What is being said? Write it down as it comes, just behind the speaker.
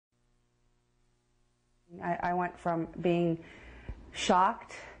I went from being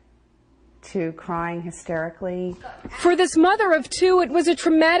shocked to crying hysterically. For this mother of two, it was a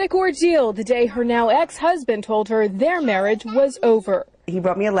traumatic ordeal the day her now ex-husband told her their marriage was over. He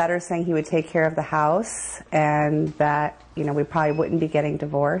wrote me a letter saying he would take care of the house and that, we probably wouldn't be getting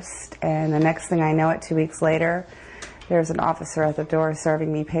divorced. And the next thing I know, 2 weeks later, there's an officer at the door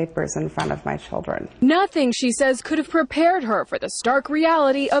serving me papers in front of my children. Nothing, she says, could have prepared her for the stark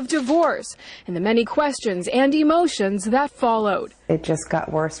reality of divorce and the many questions and emotions that followed. It just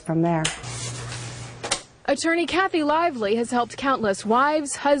got worse from there. Attorney Kathy Lively has helped countless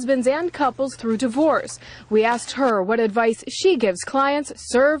wives, husbands, and couples through divorce. We asked her what advice she gives clients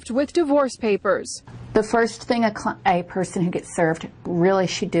served with divorce papers. The first thing a person who gets served really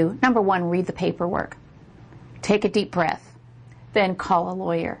should do, number one, read the paperwork. Take a deep breath, then call a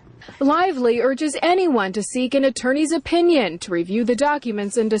lawyer. Lively urges anyone to seek an attorney's opinion to review the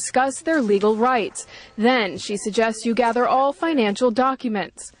documents and discuss their legal rights. Then she suggests you gather all financial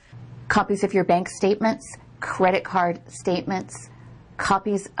documents. Copies of your bank statements, credit card statements,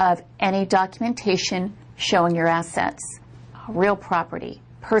 copies of any documentation showing your assets, real property,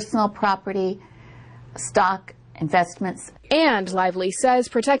 personal property, stock, investments. And Lively says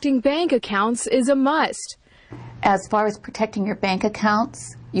protecting bank accounts is a must. As far as protecting your bank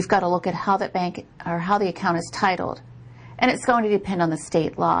accounts, you've got to look at how that bank or how the account is titled. And it's going to depend on the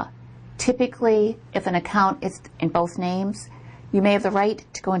state law. Typically, if an account is in both names, you may have the right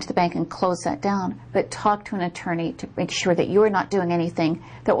to go into the bank and close that down, but talk to an attorney to make sure that you are not doing anything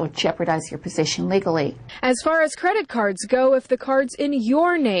that will jeopardize your position legally. As far as credit cards go, if the card's in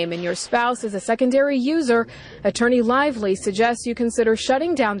your name and your spouse is a secondary user, Attorney Lively suggests you consider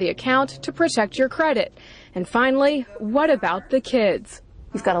shutting down the account to protect your credit. And finally, what about the kids?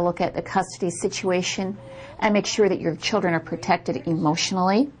 You've got to look at the custody situation and make sure that your children are protected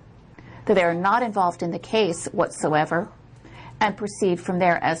emotionally, that they are not involved in the case whatsoever, and proceed from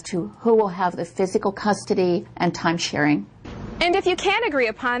there as to who will have the physical custody and time sharing. And if you can't agree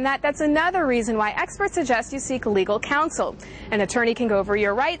upon that, that's another reason why experts suggest you seek legal counsel. An attorney can go over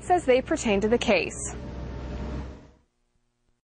your rights as they pertain to the case.